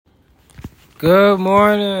Good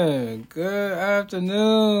morning, good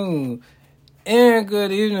afternoon, and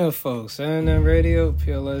good evening, folks. NN Radio,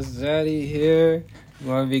 PLS Zaddy here. We're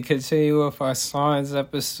going to be continuing with our signs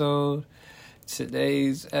episode.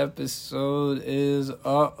 Today's episode is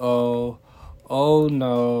oh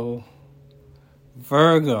no,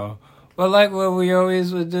 Virgo. But like what we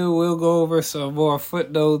always would do, we'll go over some more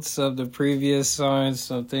footnotes of the previous signs,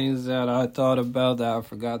 some things that I thought about that I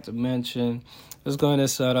forgot to mention. Let's go ahead and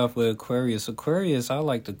start off with Aquarius. Aquarius, I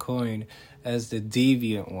like to coin as the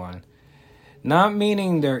deviant one. Not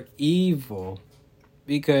meaning they're evil,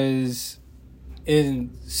 because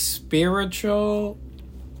in spiritual,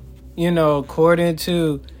 according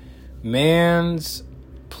to man's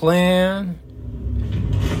plan,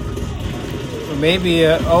 or maybe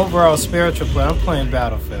an overall spiritual plan, I'm playing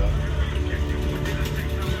Battlefield.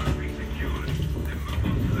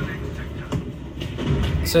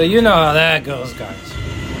 So you know how that goes, guys.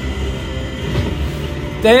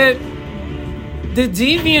 The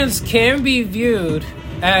deviants can be viewed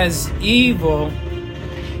as evil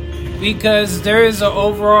because there is an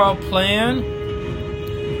overall plan,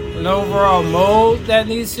 an overall mode that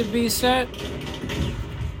needs to be set.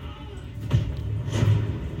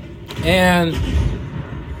 And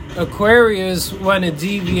Aquarius want to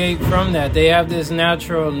deviate from that. They have this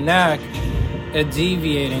natural knack at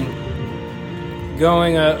deviating,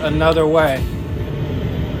 going another way.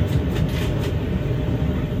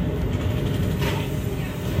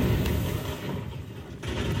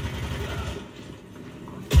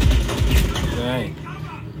 Dang.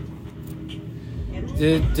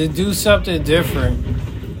 To do something different.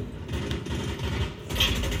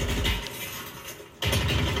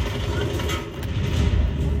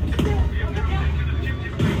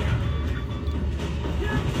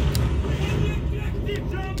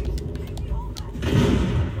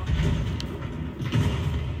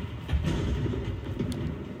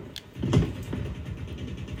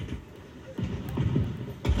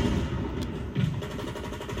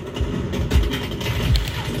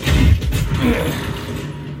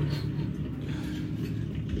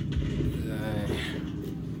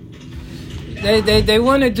 They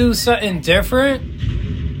want to do something different.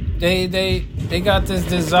 They got this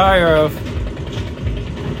desire of,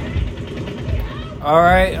 all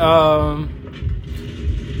right,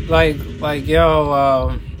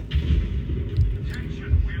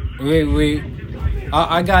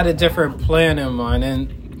 I got a different plan in mind, and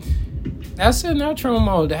that's a natural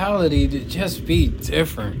modality to just be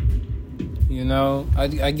different.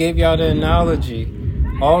 I gave y'all the analogy.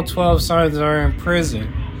 All 12 signs are in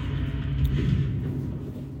prison.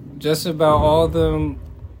 Just about all of them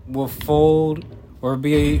will fold or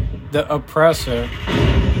be the oppressor.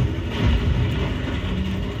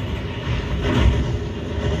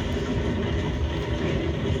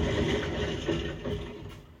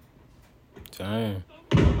 Damn.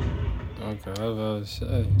 Okay, I was about to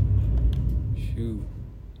say. Shoot.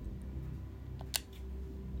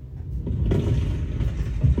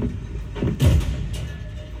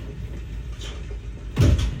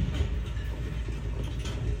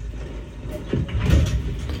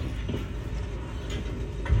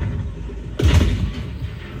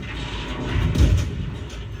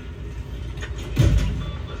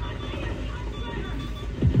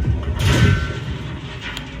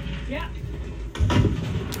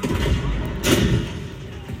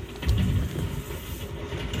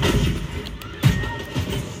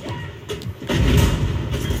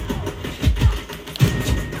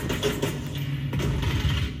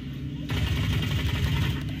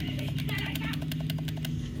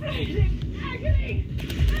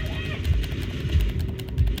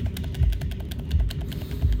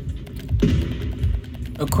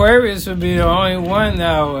 Aquarius would be the only one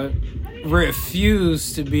that would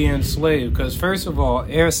refuse to be enslaved, because first of all,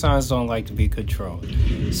 air signs don't like to be controlled.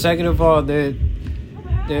 Second of all, they're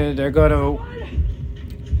gonna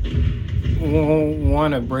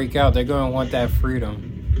want to break out. They're gonna want that freedom.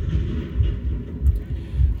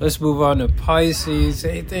 Let's move on to Pisces.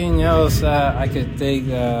 Anything else I could think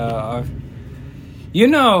of?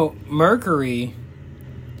 Mercury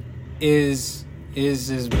is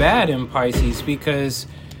bad in Pisces, because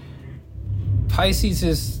Pisces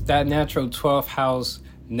is that natural 12th house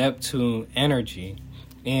Neptune energy,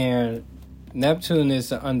 and Neptune is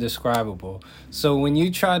the undescribable. So when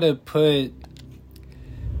you try to put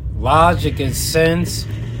logic and sense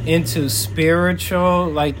into spiritual,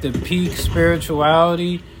 like the peak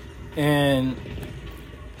spirituality and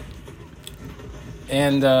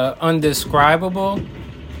undescribable,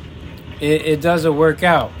 it doesn't work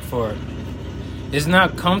out for it. It's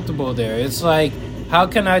not comfortable there. It's like, how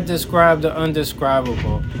can I describe the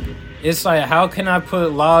undescribable? It's like, how can I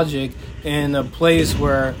put logic in a place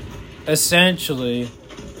where essentially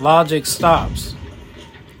logic stops?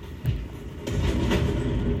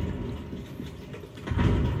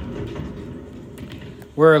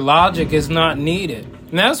 Where logic is not needed.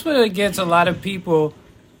 And that's what it gets a lot of people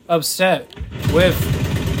upset with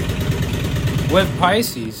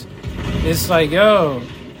Pisces. It's like, yo,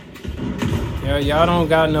 y'all don't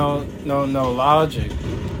got no logic.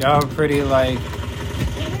 Y'all pretty like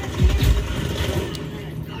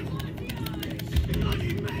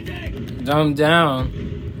dumbed down,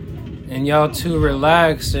 and y'all too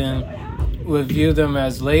relaxed and would view them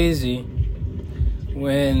as lazy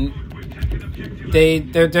when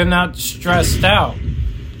they're not stressed out.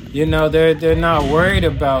 You know, they're not worried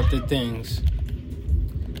about the things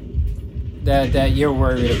that you're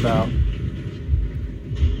worried about.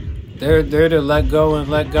 They're to let go and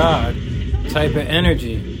let God type of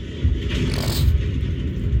energy.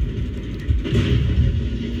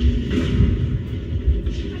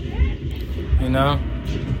 You know?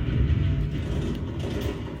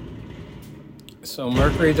 So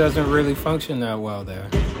Mercury doesn't really function that well there.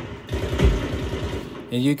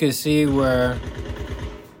 And you can see where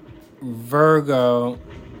Virgo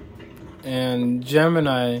and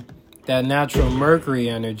Gemini, that natural Mercury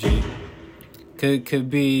energy, could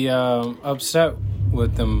be upset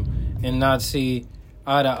with them and not see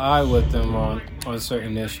eye to eye with them on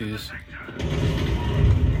certain issues.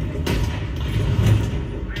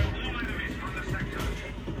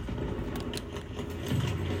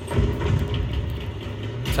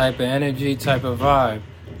 Type of energy, type of vibe.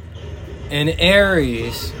 In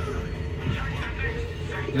Aries,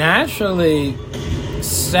 naturally,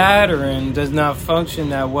 Saturn does not function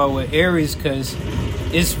that well with Aries because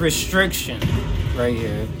it's restriction right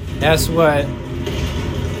here. That's what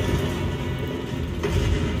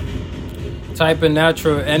type of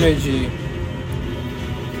natural energy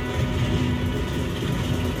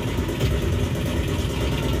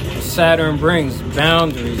Saturn brings.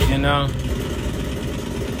 Boundaries, you know?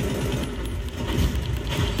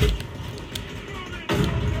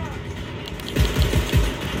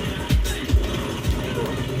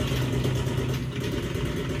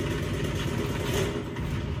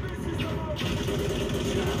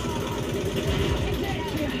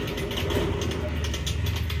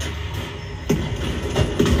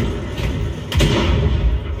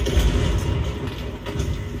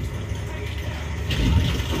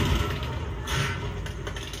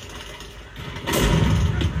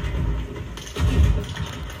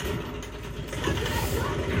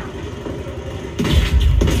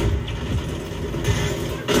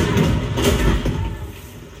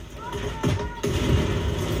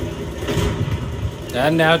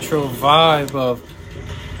 That natural vibe of,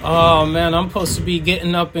 oh man, I'm supposed to be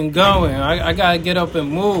getting up and going. I gotta get up and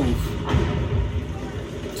move.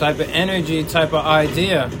 Type of energy, type of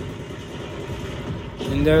idea.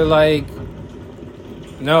 And they're like,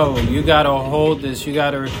 no, you gotta hold this. You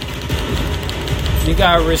gotta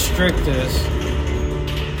restrict this.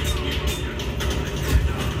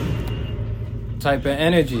 Type of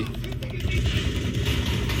energy.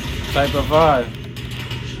 Type of vibe.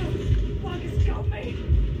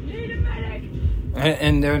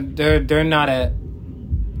 And they're not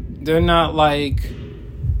like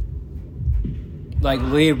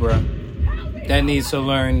Libra that needs to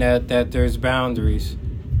learn that there's boundaries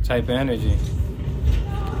type of energy.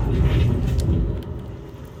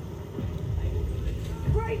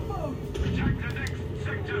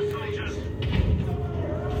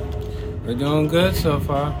 We're doing good so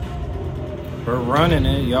far. We're running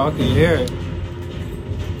it. Y'all can hear it.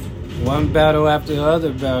 One battle after the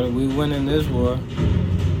other battle. We winning this war.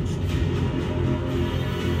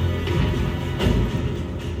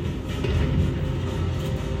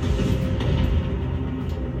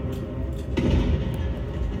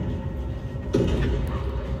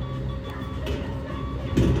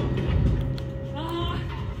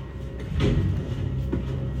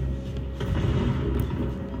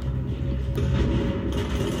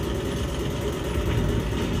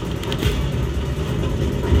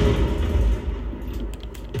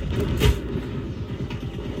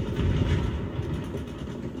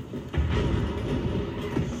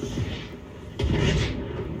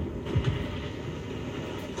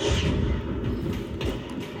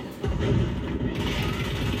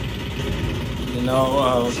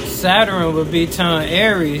 Saturn would be telling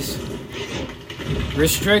Aries,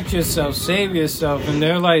 restrict yourself, save yourself, and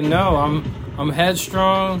they're like, no, I'm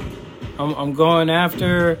headstrong, I'm going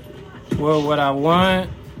after what I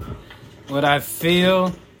want, what I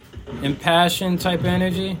feel, impassioned type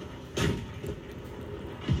energy.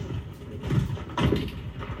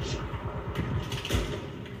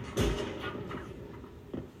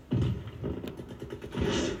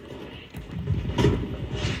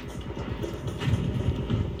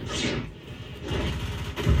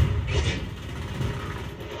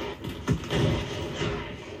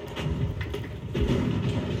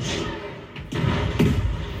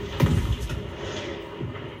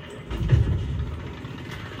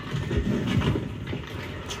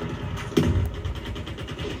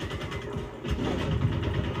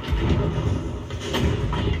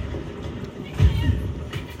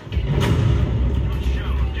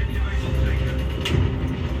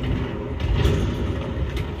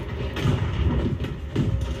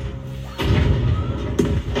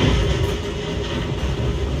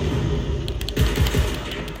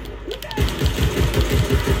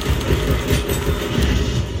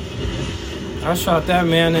 I shot that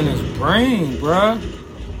man in his brain, bruh.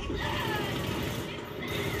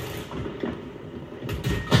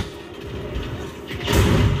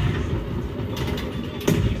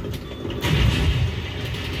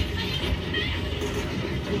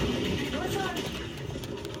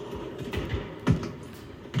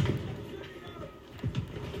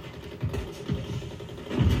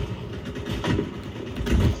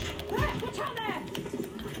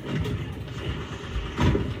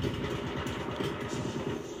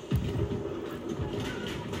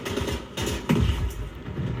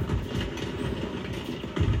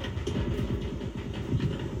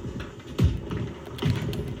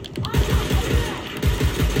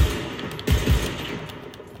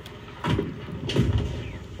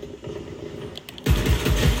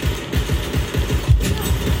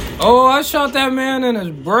 Oh, I shot that man in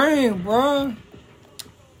his brain, bruh.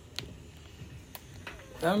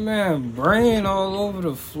 That man brain all over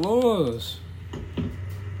the floors.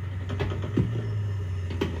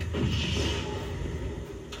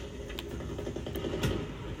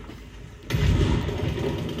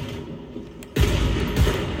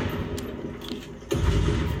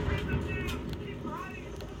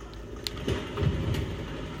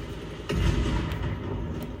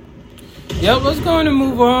 Yep, let's go and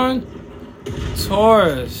move on.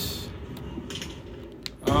 Taurus.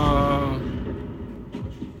 What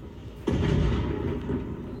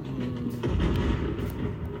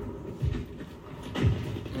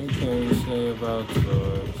can you say about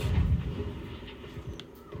Taurus?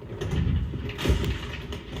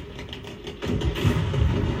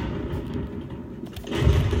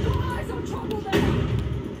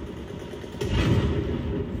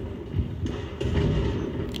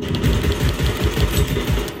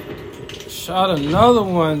 Shot another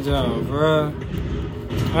one down, bruh.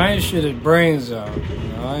 I ain't shoot his brains out.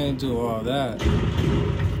 I ain't do all that.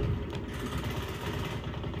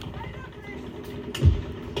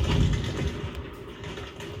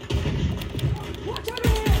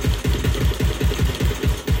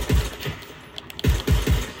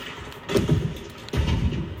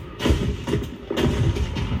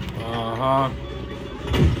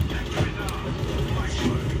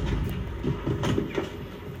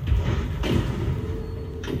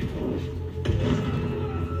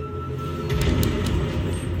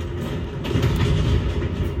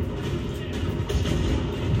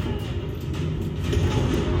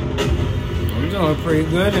 Doing pretty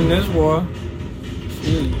good in this war.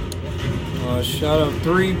 Shoot. Shot up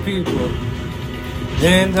 3 people.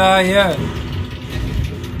 Didn't die yet.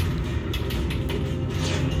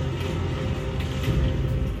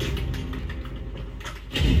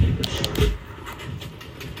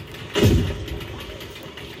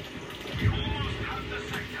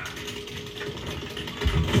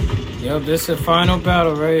 Yep, this is the final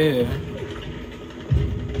battle right here.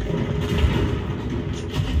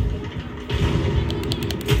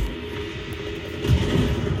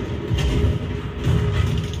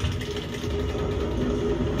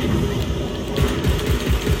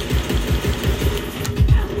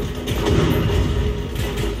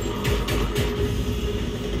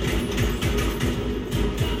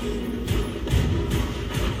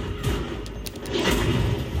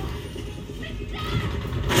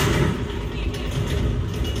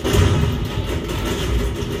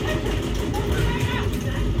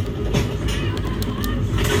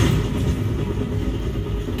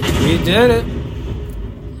 We did it.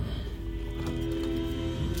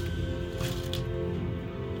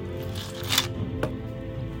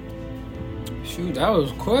 Shoot, that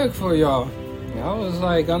was quick for y'all. That was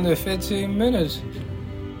like under 15 minutes.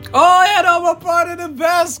 Oh, yeah, I'm a part of the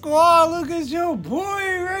best squad. Look at your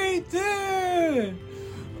boy right there.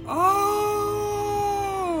 Oh.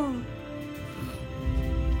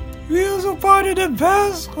 He was a part of the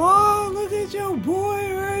best squad. Look at your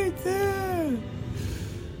boy right there.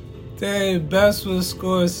 Dang, best with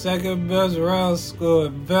scores, second best round score,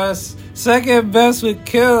 second best with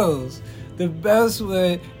kills, the best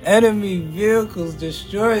with enemy vehicles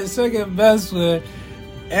destroyed, second best with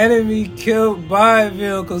enemy killed by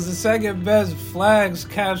vehicles, the second best flags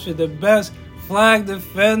captured, the best flag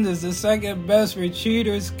defenders, the second best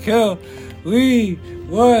retreaters killed. We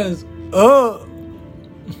was up.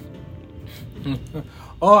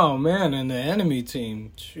 Oh man, and the enemy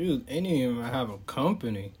team, shoot, they didn't even have a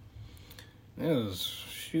company. It was,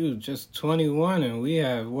 shoot, just 21, and we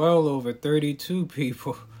had well over 32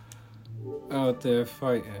 people out there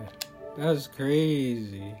fighting. That's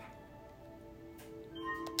crazy.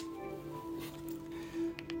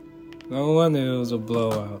 No wonder it was a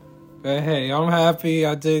blowout. But hey, I'm happy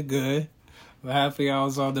I did good. Happy I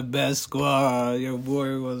was on the best squad. Your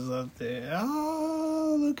boy was up there.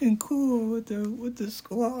 Oh, looking cool with the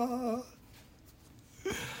squad.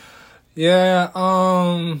 Yeah,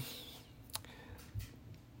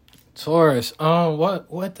 Taurus.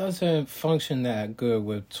 What doesn't function that good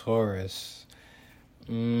with Taurus?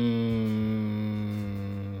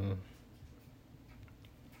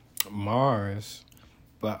 Mars,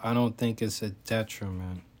 but I don't think it's a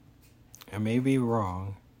detriment. I may be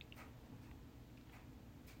wrong.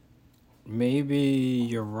 Maybe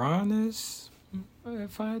Uranus,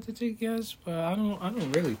 if I had to take a guess, but I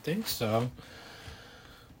don't really think so.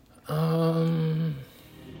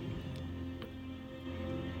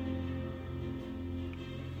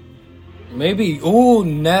 Maybe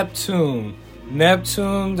Neptune.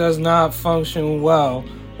 Neptune does not function well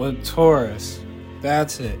with Taurus.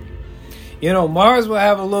 That's it. Mars will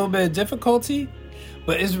have a little bit of difficulty,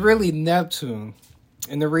 but it's really Neptune.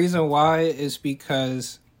 And the reason why is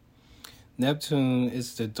because Neptune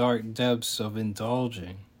is the dark depths of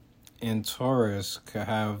indulging. And Taurus could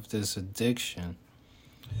have this addiction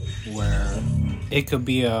where it could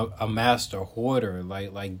be a master hoarder,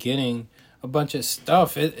 like getting a bunch of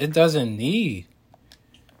stuff it doesn't need.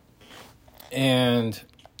 And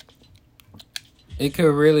it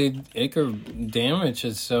could damage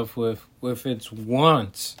itself with its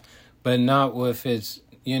wants, but not with its,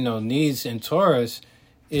 needs. And Taurus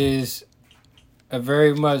is a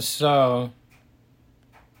very much so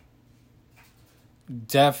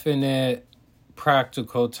definite,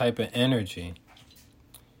 practical type of energy,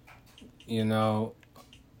 and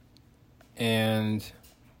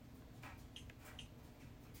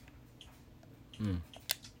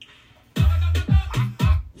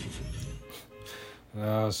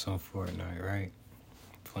oh, some Fortnite, right?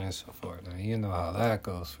 Playing some Fortnite. You know how that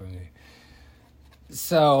goes for me.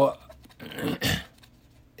 So,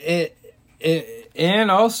 and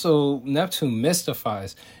also Neptune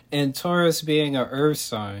mystifies. And Taurus being an earth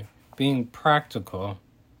sign, being practical,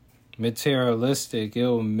 materialistic,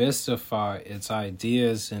 it'll mystify its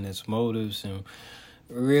ideas and its motives and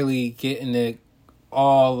really getting it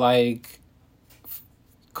all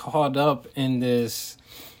caught up in this,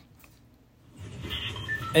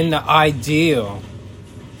 in the ideal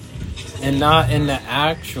and not in the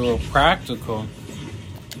actual practical.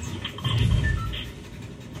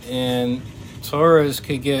 And Taurus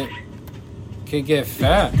could get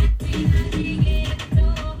fat.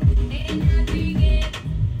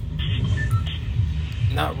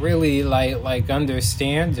 Not really like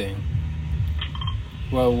understanding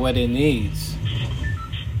what it needs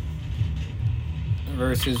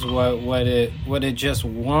versus what it just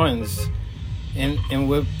wants. And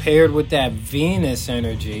with paired with that Venus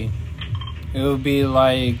energy, it would be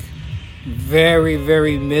like very,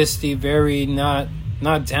 very misty, very not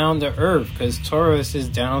down to earth, because Taurus is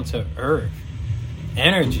down to earth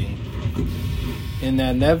energy. And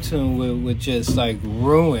that Neptune would just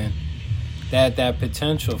ruin that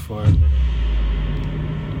potential for it.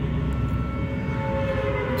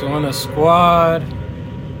 Doing a squad,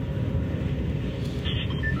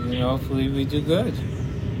 hopefully we do good.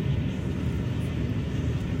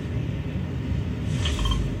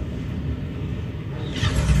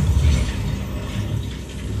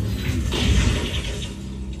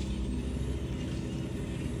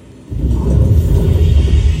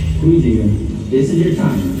 Cruising, this is your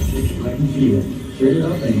time. I can feel it. Turn it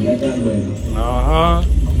up and get that way.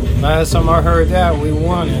 Last time I heard that, we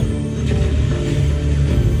won it.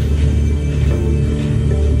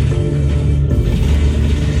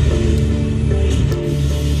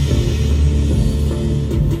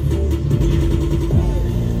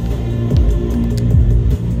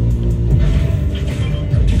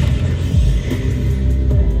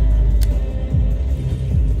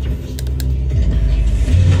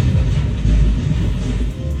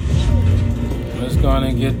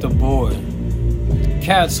 Gonna get the boy.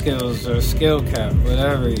 Cat skills or skill cap,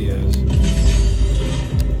 whatever he is.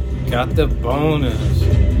 Got the bonus.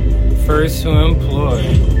 First to employ.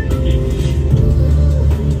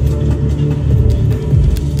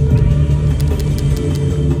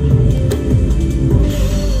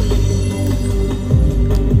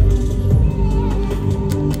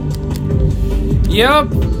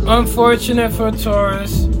 Yep, unfortunate for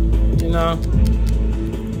Taurus,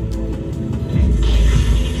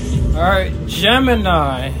 Alright,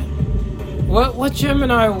 Gemini. What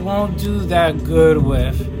Gemini won't do that good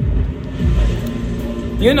with?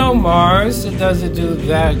 Mars, it doesn't do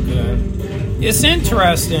that good. It's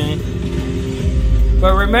interesting.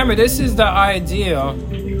 But remember, this is the ideal.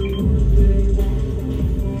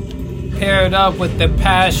 paired up with the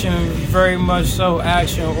passion, very much so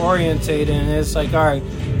action orientated, and it's like, all right,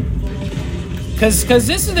 because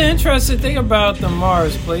this is the interesting thing about the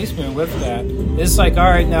Mars placement with that. It's like, all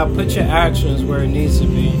right, now put your actions where it needs to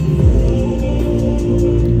be.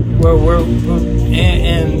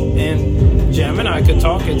 And Gemini could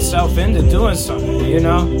talk itself into doing something, you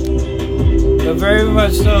know. But very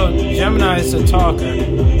much so, Gemini is a talker.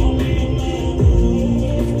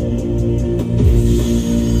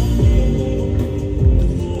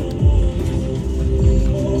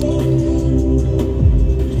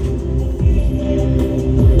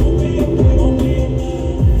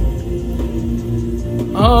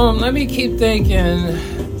 Let me keep thinking.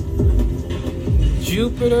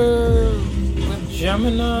 Jupiter with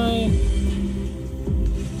Gemini.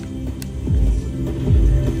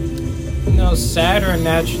 No, Saturn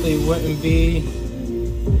naturally wouldn't be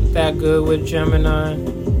that good with Gemini.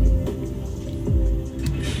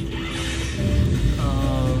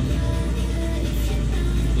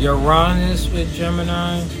 Uranus with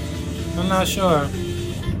Gemini. I'm not sure.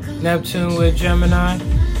 Neptune with Gemini.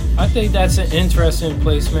 I think that's an interesting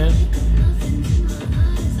placement.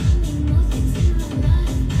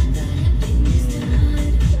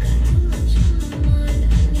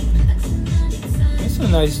 It's a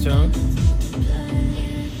nice tune.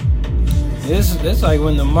 It's like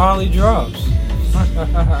when the Molly drops.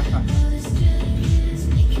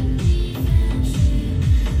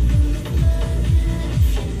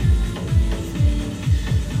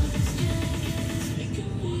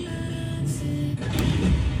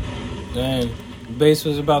 Dang, the bass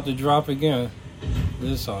was about to drop again.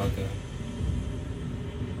 This all good.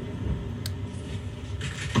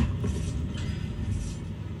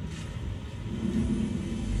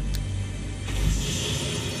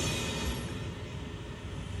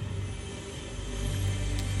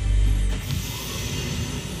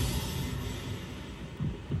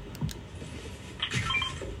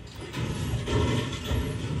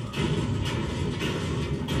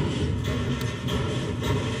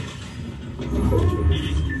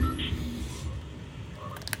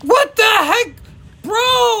 What the heck?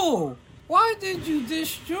 Bro! Why did you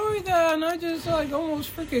destroy that? And I just like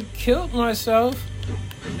almost freaking killed myself.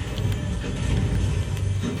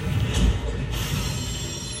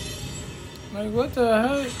 Like what the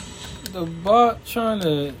heck? The bot trying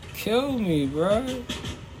to kill me, bro.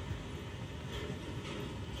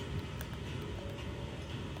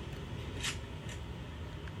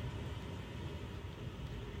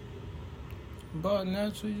 Bot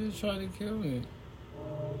naturally just tried to kill me.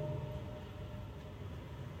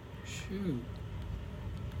 Shoot.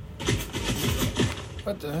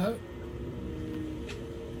 What the heck?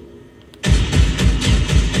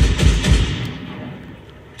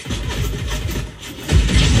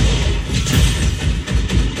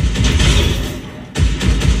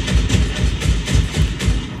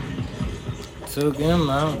 Took him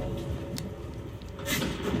out.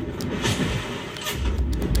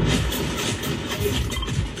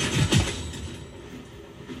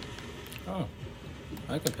 Oh,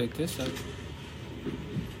 I can pick this up.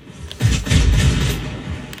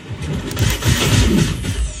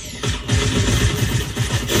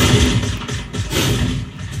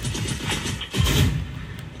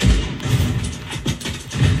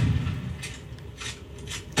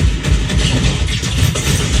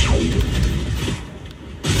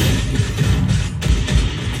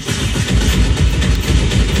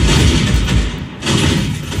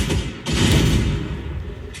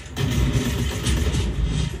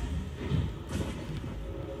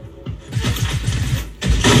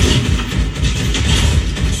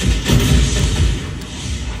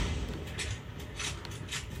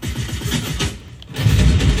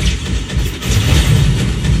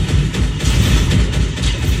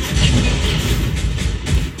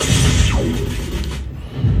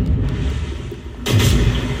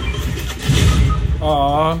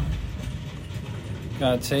 Aw,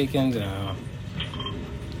 got taken down.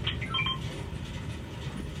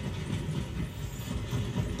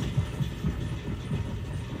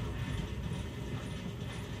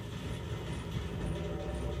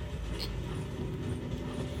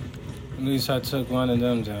 At least I took one of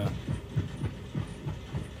them down.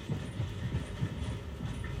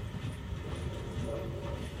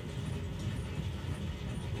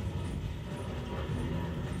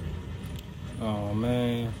 Oh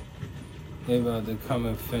man, they about to come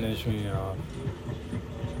and finish me off.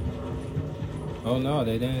 Oh no,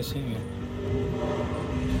 they didn't see me.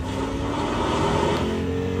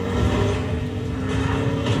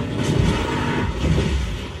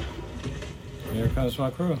 Here comes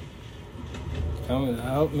my crew. Come and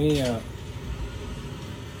help me out.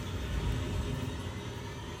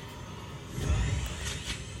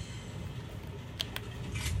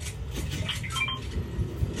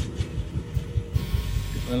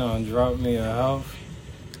 went on drop me a health.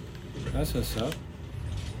 That's what's up.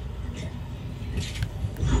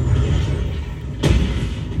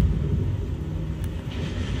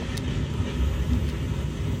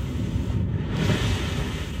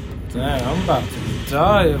 Dang, I'm about to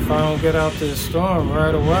die if I don't get out this storm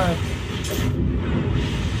right away.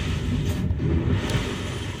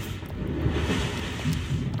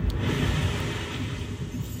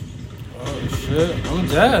 Oh shit, I'm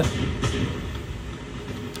dead.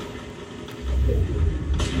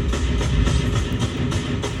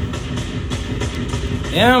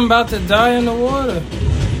 Yeah, I'm about to die in the water.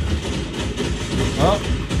 Oh,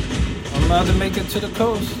 I'm about to make it to the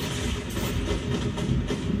coast.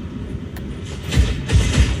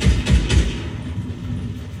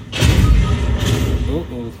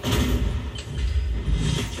 Ooh.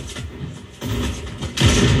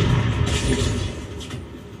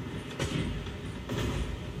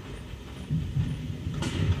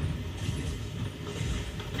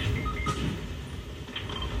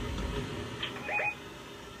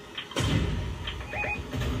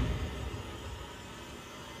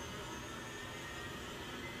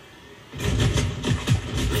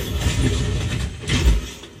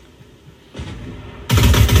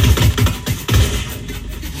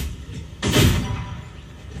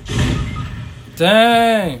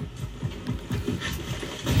 Dang.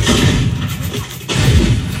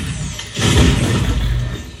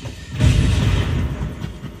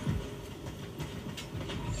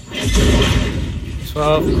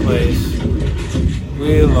 Twelfth place.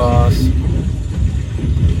 We lost.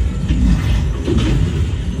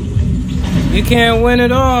 You can't win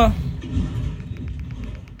it all.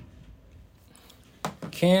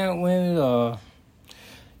 Can't win it all.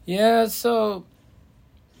 Yeah, so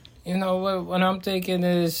you know what I'm thinking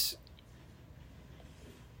is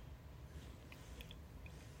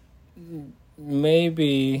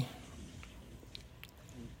maybe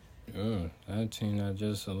that team that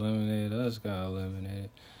just eliminated us got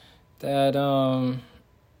eliminated. That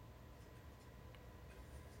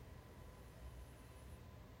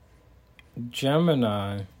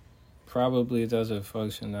Gemini probably doesn't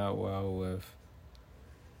function that well with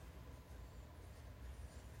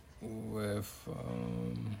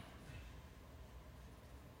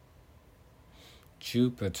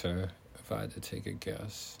Jupiter, if I had to take a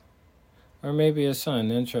guess. Or maybe it's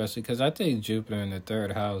something interesting, because I think Jupiter in the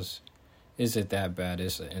third house isn't that bad.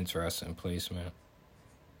 It's an interesting placement.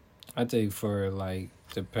 I think for, like,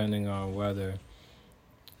 depending on whether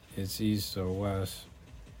it's east or west,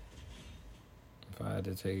 if I had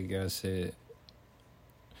to take a guess, it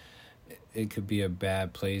could be a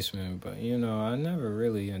bad placement. But, you know, I never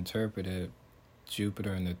really interpreted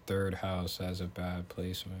Jupiter in the third house as a bad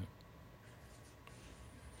placement.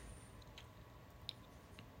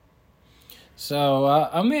 So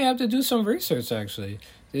I may have to do some research, actually,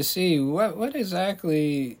 to see what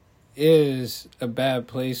exactly is a bad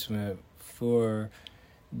placement for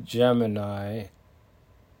Gemini.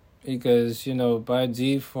 Because, you know, by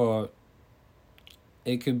default,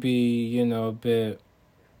 it could be, you know, a bit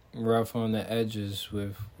rough on the edges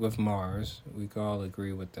with Mars. We could all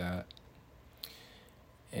agree with that.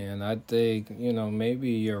 And I think, you know,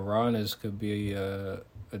 maybe Uranus could be a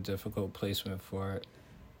difficult placement for it.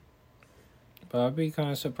 But I'd be kind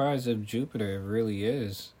of surprised if Jupiter really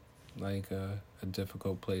is like a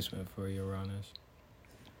difficult placement for Uranus.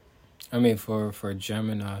 I mean, for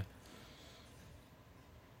Gemini.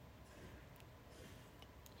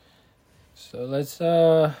 So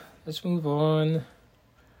let's move on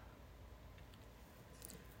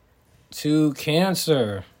to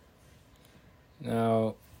Cancer.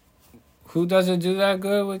 Now, who doesn't do that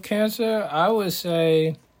good with Cancer? I would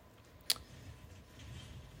say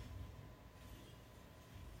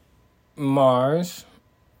Mars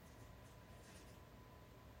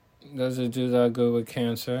doesn't do that good with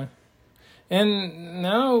Cancer. And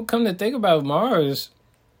now, come to think about Mars,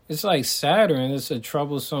 it's like Saturn. It's a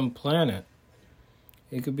troublesome planet.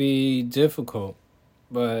 It could be difficult,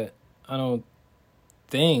 but I don't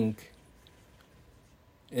think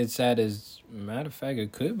it's at its... Matter of fact,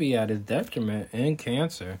 it could be at its detriment in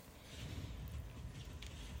Cancer.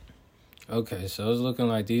 Okay, so it's looking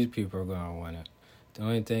like these people are going to win it. The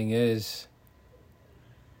only thing is...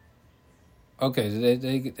 Okay,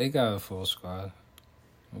 they got a full squad.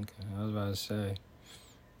 Okay, I was about to say.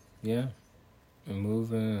 Yeah. And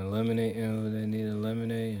moving, eliminating what they need to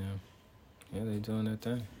eliminate. Yeah, they doing their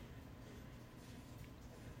thing.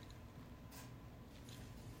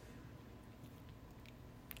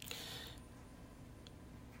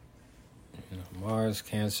 You know, Mars,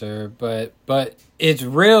 Cancer, but its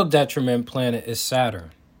real detriment planet is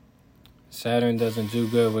Saturn. Saturn doesn't do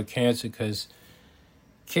good with Cancer because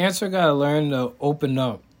Cancer gotta learn to open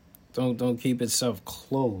up. Don't keep itself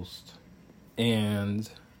closed. And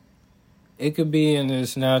it could be in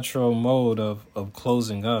this natural mode of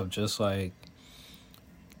closing up, just like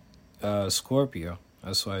Scorpio.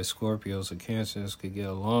 That's why Scorpios and Cancers could get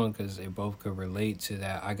along, because they both could relate to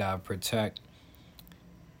that. I gotta protect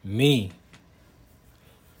me.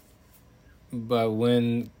 But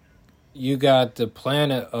when you got the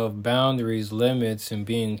planet of boundaries, limits, and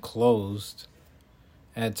being closed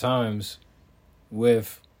at times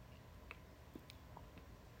with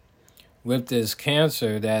this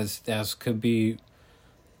Cancer that's could be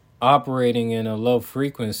operating in a low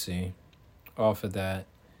frequency off of that,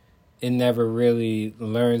 it never really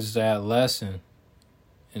learns that lesson,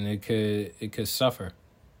 and it could suffer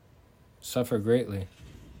greatly.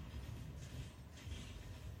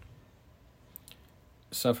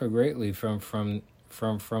 Suffer greatly from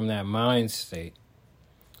that mind state.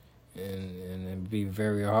 And it'd be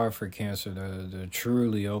very hard for Cancer to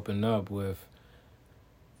truly open up with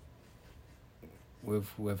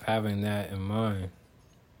having that in mind.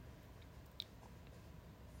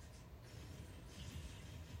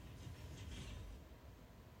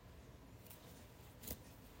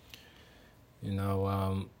 You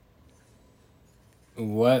know,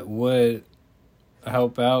 what would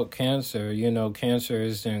help out Cancer? You know, Cancer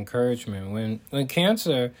is the encouragement. When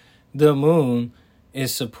Cancer, the moon,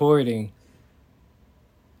 is supporting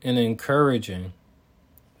and encouraging,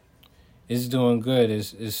 is doing good,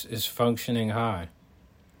 is functioning high.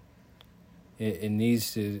 It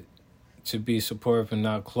needs to be supportive and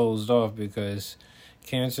not closed off, because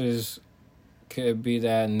Cancers could be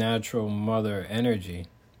that natural mother energy,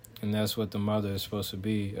 and that's what the mother is supposed to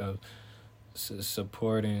be, of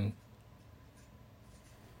supporting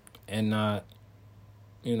and not,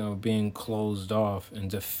 being closed off and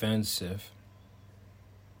defensive.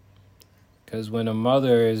 Because when a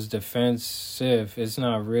mother is defensive, she's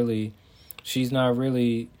not really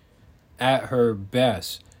at her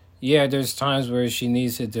best. Yeah, there's times where she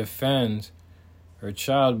needs to defend her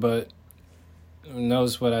child, but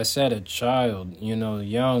notice what I said, a child,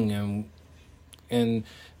 young, and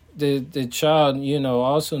the child,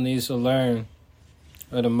 also needs to learn,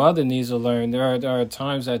 or the mother needs to learn. There are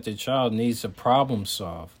times that the child needs to problem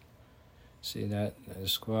solve. See that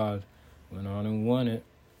squad went on and won it.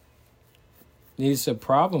 Needs to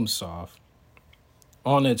problem solve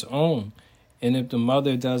on its own. And if the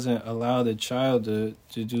mother doesn't allow the child to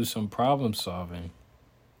do some problem solving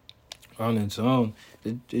on its own,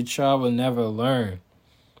 the child will never learn.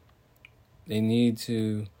 They need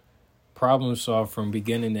to problem solve from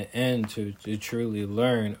beginning to end to truly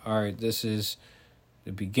learn, all right, this is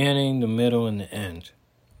the beginning, the middle, and the end.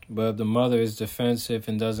 But if the mother is defensive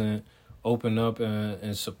and doesn't open up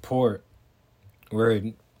and support where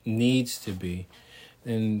it needs to be,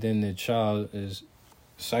 then the child is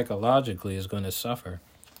psychologically is going to suffer.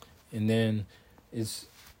 And then it's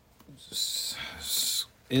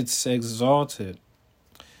exalted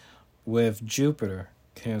with Jupiter,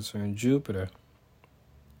 Cancer and Jupiter,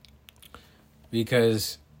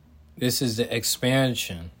 because this is the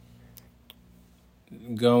expansion,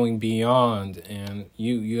 going beyond, and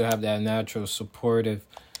you have that natural supportive,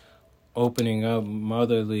 opening up,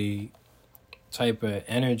 motherly type of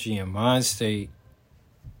energy and mind state.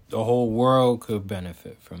 The whole world could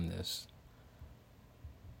benefit from this.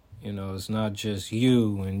 It's not just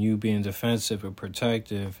you and you being defensive or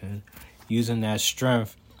protective and using that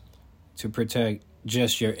strength to protect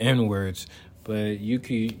just your inwards, but you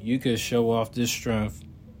could show off this strength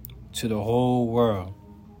to the whole world,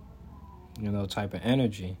 type of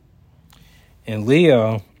energy. And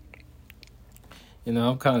Leo,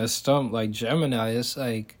 I'm kind of stumped, like Gemini. It's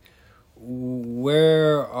like,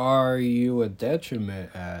 where are you a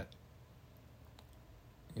detriment at?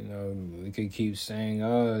 We could keep saying,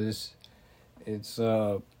 it's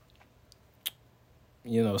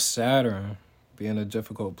Saturn being a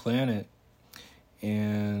difficult planet,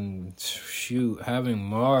 and shoot, having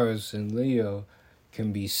Mars and Leo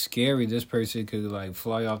can be scary. This person could like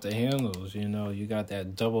fly off the handles. You got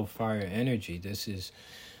that double fire energy. This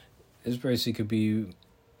person could be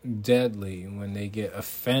deadly when they get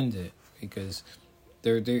offended, because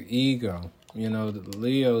their ego, the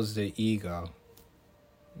Leo's the ego,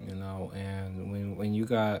 and when you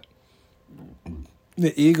got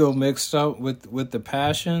the ego mixed up with the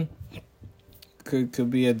passion, could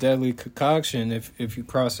be a deadly concoction if you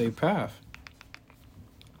cross a path,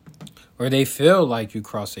 or they feel like you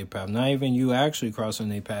cross a path, not even you actually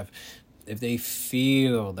crossing a path. If they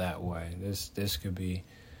feel that way, this could be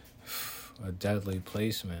a deadly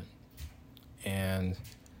placement. And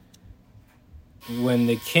when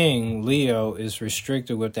the king, Leo, is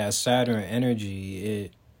restricted with that Saturn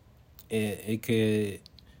energy, it could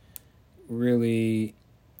really,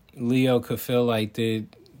 Leo could feel like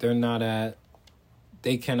they're not at,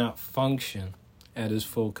 they cannot function at its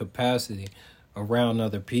full capacity around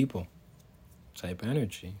other people type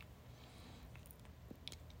energy.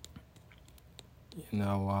 You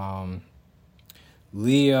know,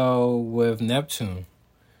 Leo with Neptune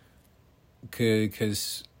could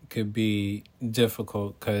be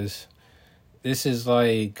difficult because this is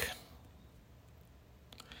like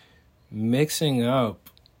mixing up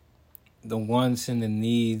the wants and the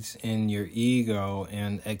needs in your ego,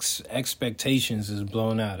 and expectations is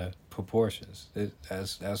blown out of proportions.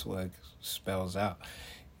 That's what it spells out.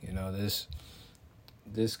 You know,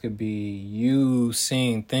 this could be you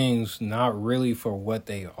seeing things not really for what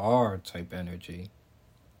they are type energy.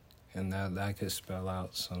 And that could spell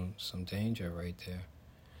out some danger right there.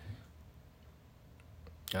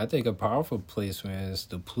 I think a powerful placement is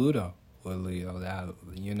the Pluto with Leo. That,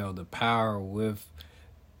 you know, the power with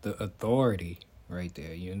the authority right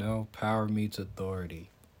there. You know, power meets authority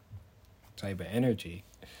type of energy.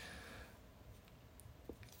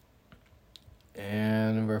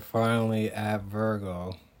 And we're finally at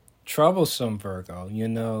Virgo. Troublesome Virgo. You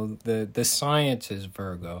know, the scientist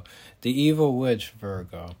Virgo. The evil witch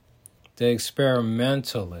Virgo. The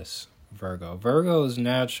experimentalist Virgo. Virgo is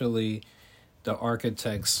naturally the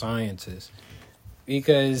architect scientist,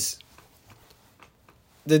 because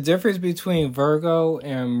the difference between Virgo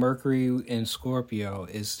and Mercury and Scorpio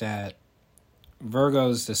is that Virgo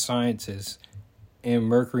is the scientist and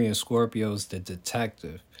Mercury and Scorpio is the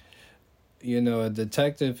detective. You know, a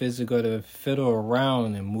detective isn't going to fiddle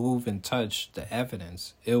around and move and touch the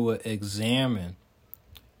evidence. It will examine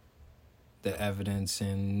the evidence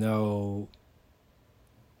and know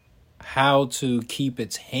how to keep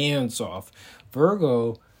its hands off.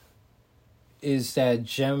 Virgo is that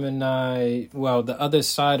Gemini, well, the other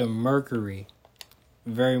side of Mercury,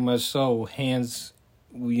 very much so, hands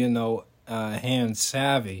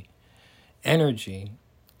savvy energy.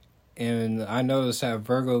 And I noticed that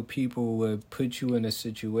Virgo people would put you in a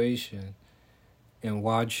situation and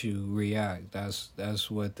watch you react. That's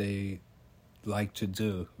what they like to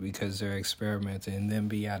do, because they're experimenting, and then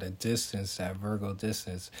be at a distance, that Virgo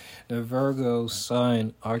distance. The Virgo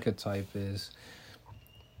sign archetype is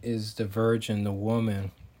the virgin, the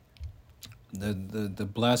woman, the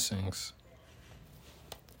blessings.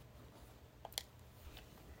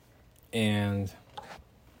 And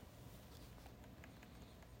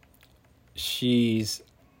she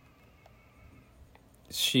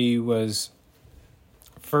was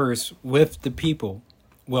first with the people.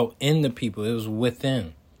 Well, in the people, it was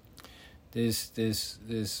within this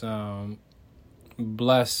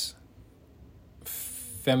blessed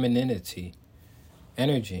femininity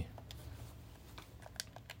energy.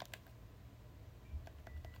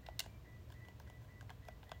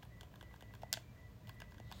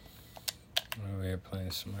 Over here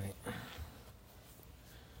playing Smite.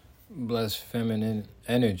 Blessed feminine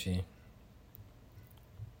energy.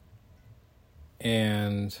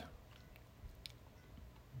 And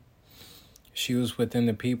she was within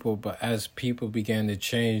the people, but as people began to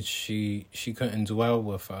change, she couldn't dwell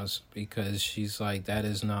with us, because she's like, that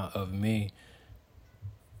is not of me.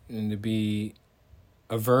 And to be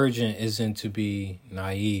a virgin isn't to be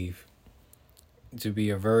naive. To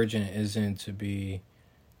be a virgin isn't to be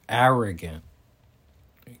arrogant,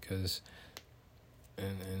 because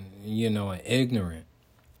and ignorant.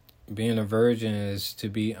 Being a virgin is to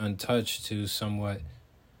be untouched, to somewhat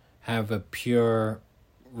have a pure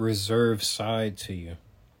reserved side to you.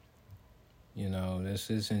 You know, this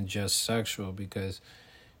isn't just sexual, because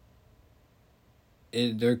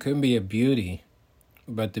there could be a beauty,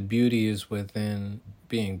 but the beauty is within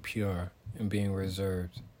being pure and being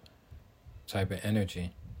reserved type of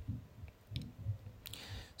energy.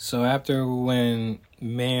 So after, when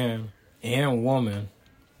man and woman,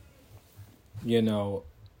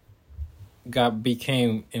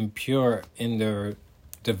 became impure in their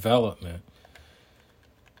development,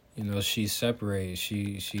 she's separated.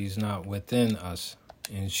 She's not within us,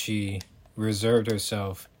 and she reserved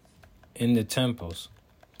herself in the temples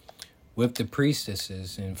with the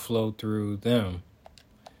priestesses and flowed through them.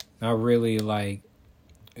 Not really like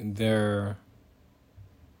they're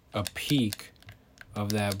a peak of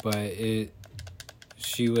that, but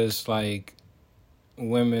she was like,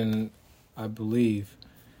 women, I believe,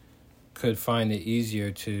 could find it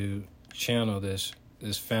easier to channel this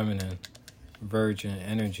feminine virgin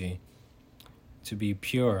energy, to be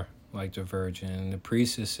pure like the virgin. And the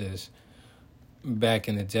priestesses back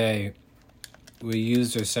in the day, we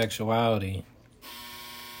used their sexuality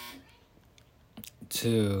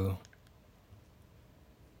to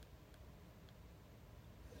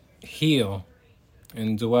heal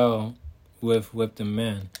and dwell with the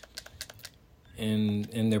men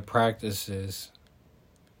in their practices.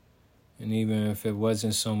 And even if it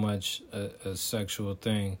wasn't so much a sexual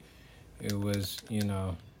thing, it was,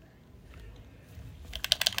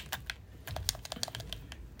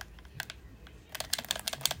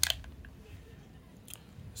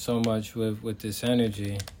 so much with this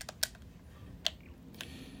energy.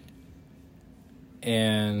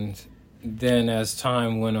 And then as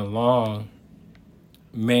time went along,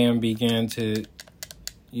 man began to,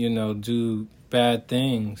 do bad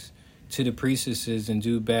things to the priestesses and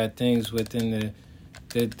do bad things within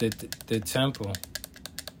the temple.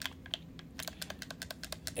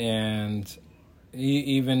 And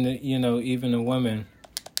even the women.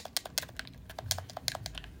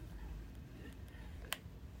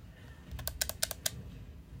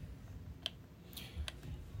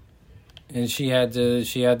 And she had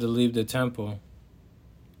to leave the temple,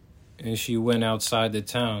 and she went outside the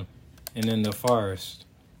town and in the forest.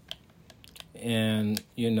 And,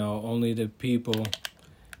 only the people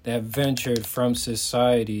that ventured from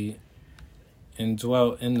society and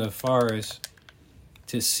dwelt in the forest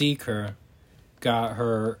to seek her got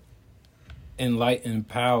her enlightened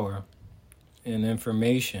power and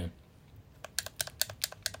information.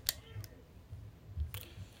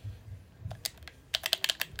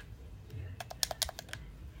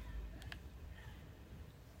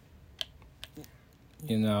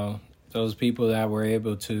 Those people that were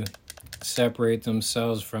able to separate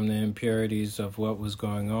themselves from the impurities of what was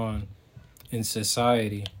going on in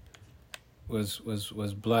society was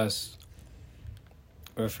blessed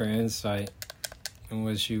with her insight in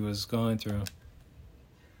what she was going through.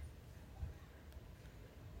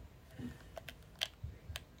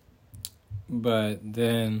 But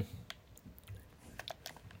then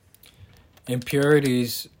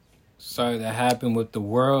impurities started to happen with the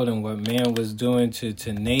world and what man was doing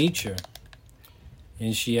to nature.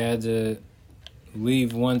 And she had to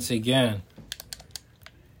leave once again.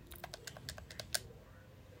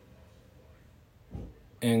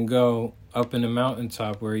 And go up in the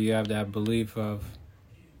mountaintop where you have that belief of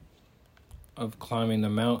climbing the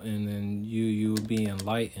mountain and you will be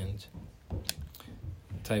enlightened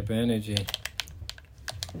type of energy.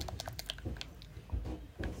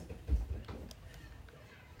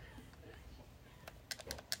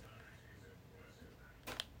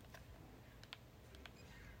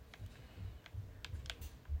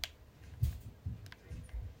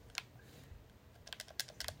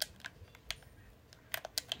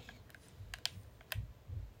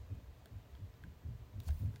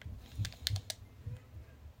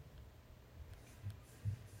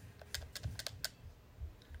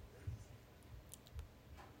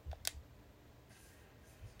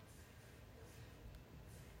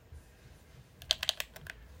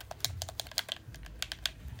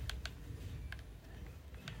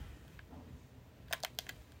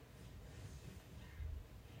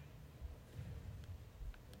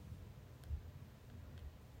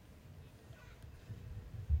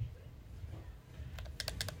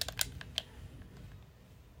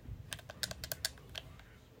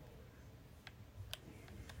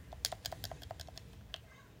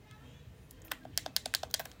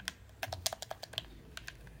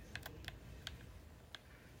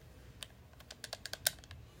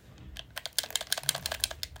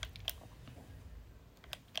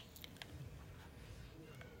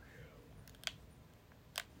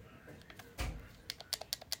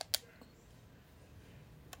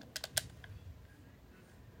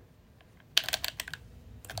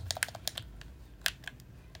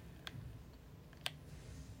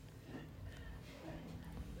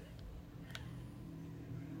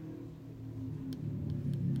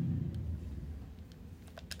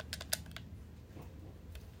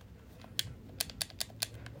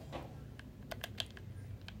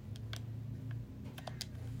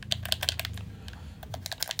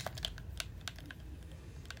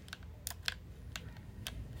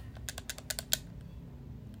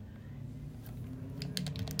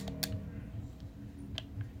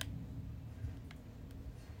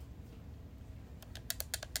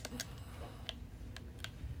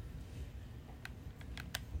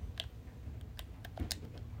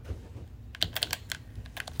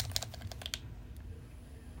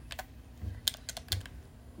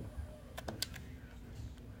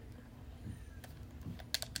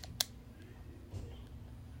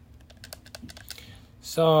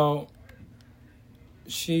 So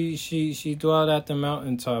she dwelled at the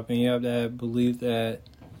mountaintop, and you have that belief that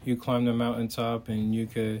you climb the mountaintop and you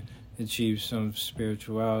could achieve some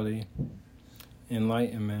spirituality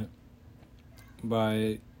enlightenment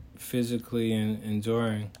by physically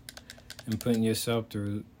enduring and putting yourself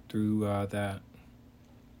through that.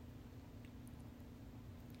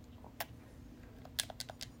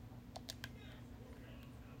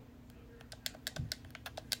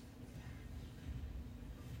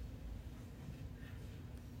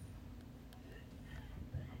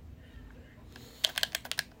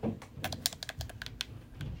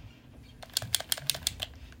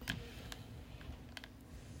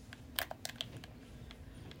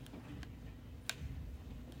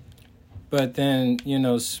 But then,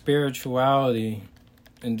 spirituality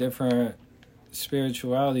and different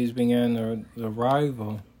spiritualities began to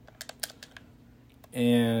rival.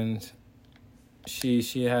 And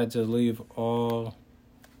she had to leave all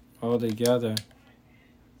together.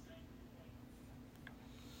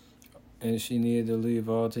 And she needed to leave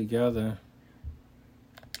all together.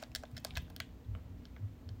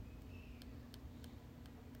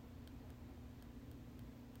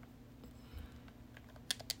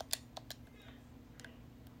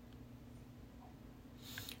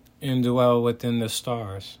 And dwell within the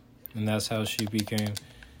stars. And that's how she became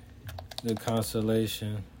the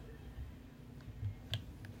constellation.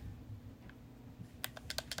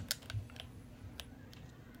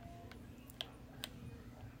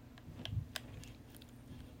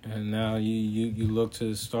 And now you look to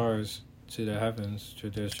the stars, to the heavens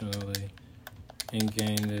traditionally, and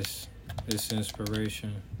gain this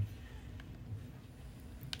inspiration.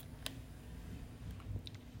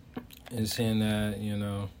 And seeing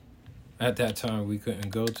that, at that time we couldn't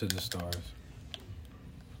go to the stars.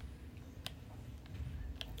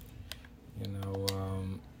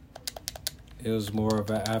 It was more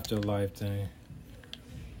of an afterlife thing.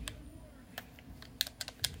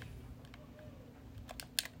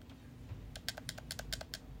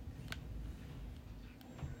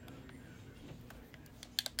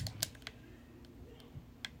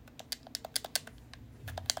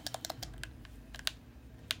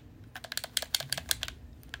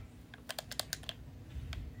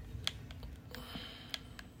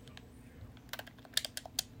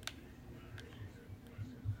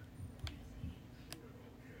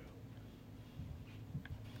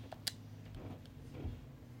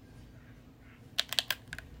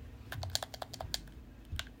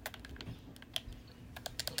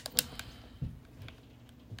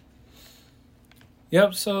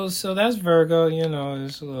 Yep, so that's Virgo,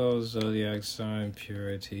 it's a little zodiac sign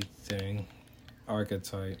purity thing,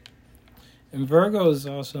 archetype. And Virgo is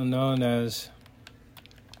also known as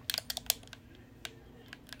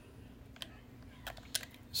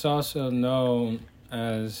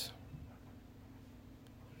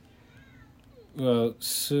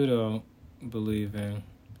pseudo believing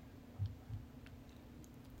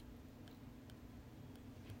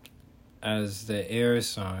as the air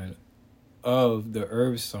sign of the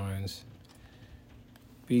earth signs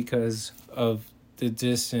because of the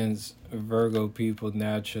distance Virgo people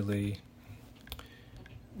naturally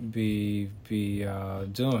be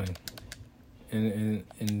doing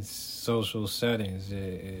in social settings.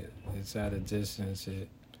 It's at a distance. It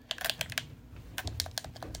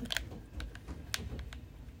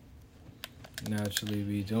naturally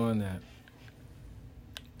be doing that.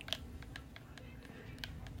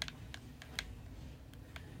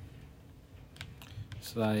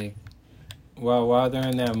 It's like while they're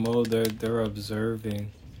in that mode, they're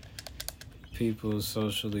observing people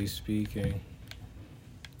socially speaking,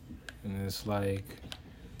 and it's like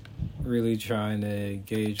really trying to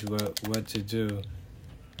gauge what to do.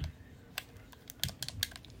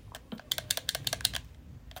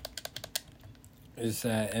 It's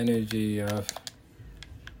that energy of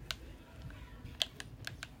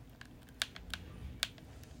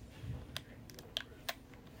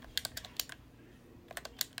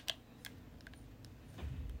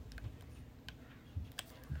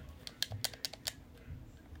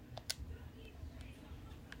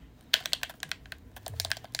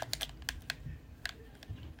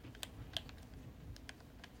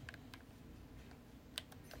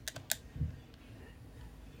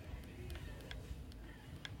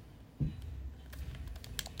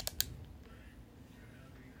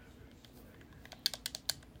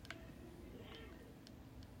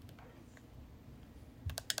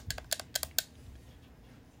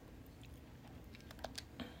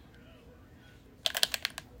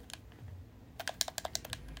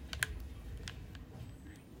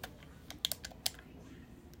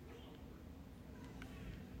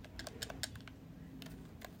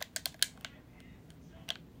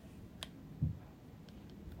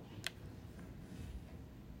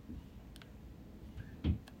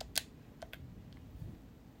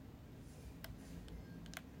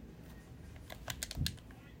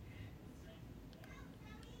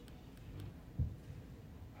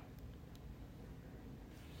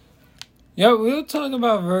Yeah, we'll talk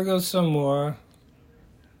about Virgo some more.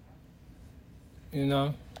 You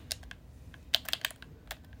know.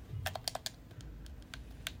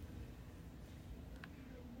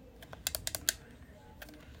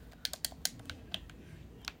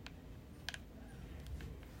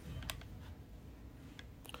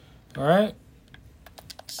 All right.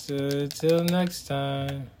 So till next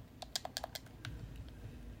time.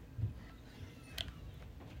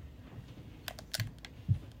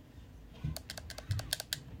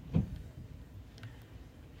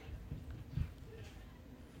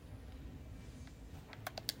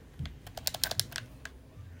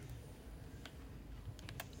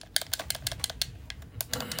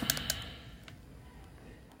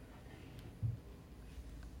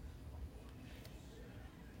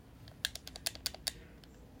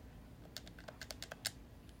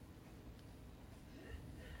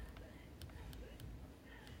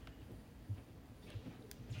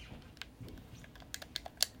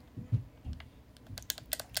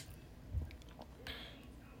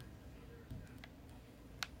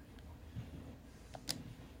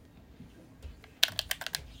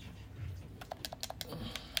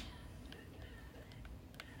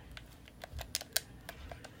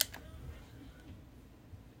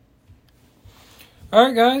 All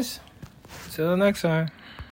right, guys. Till next time.